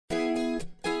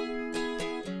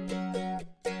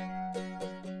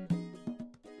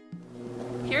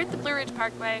Here at the Blue Ridge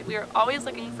Parkway, we are always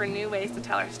looking for new ways to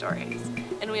tell our stories,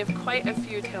 and we have quite a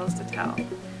few tales to tell.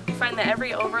 We find that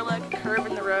every overlook, curve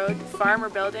in the road, farm or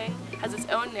building has its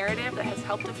own narrative that has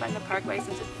helped define the parkway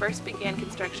since it first began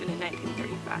construction in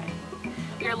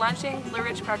 1935. We are launching Blue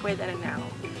Ridge Parkway Then and Now,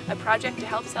 a project to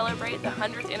help celebrate the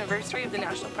 100th anniversary of the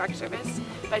National Park Service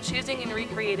by choosing and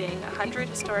recreating 100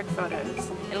 historic photos,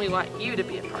 and we want you to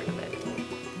be a part of it.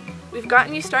 We've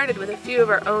gotten you started with a few of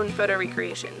our own photo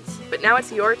recreations, but now it's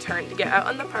your turn to get out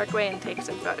on the parkway and take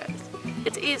some photos.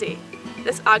 It's easy.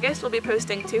 This August, we'll be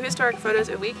posting 2 historic photos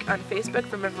a week on Facebook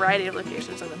from a variety of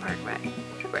locations on the parkway.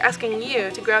 We're asking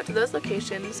you to go out to those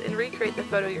locations and recreate the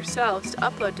photo yourselves to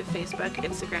upload to Facebook,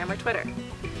 Instagram, or Twitter.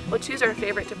 We'll choose our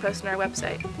favorite to post on our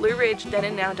website,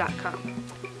 blueridgethenandnow.com.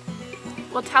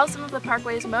 We'll tell some of the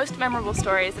parkway's most memorable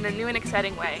stories in a new and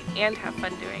exciting way, and have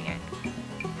fun doing it.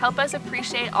 Help us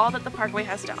appreciate all that the parkway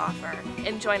has to offer,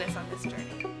 and join us on this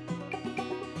journey.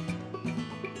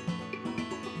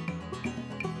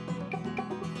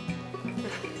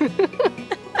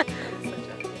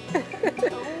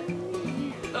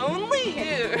 Only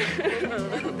you!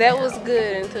 That was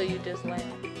good until you just laughed.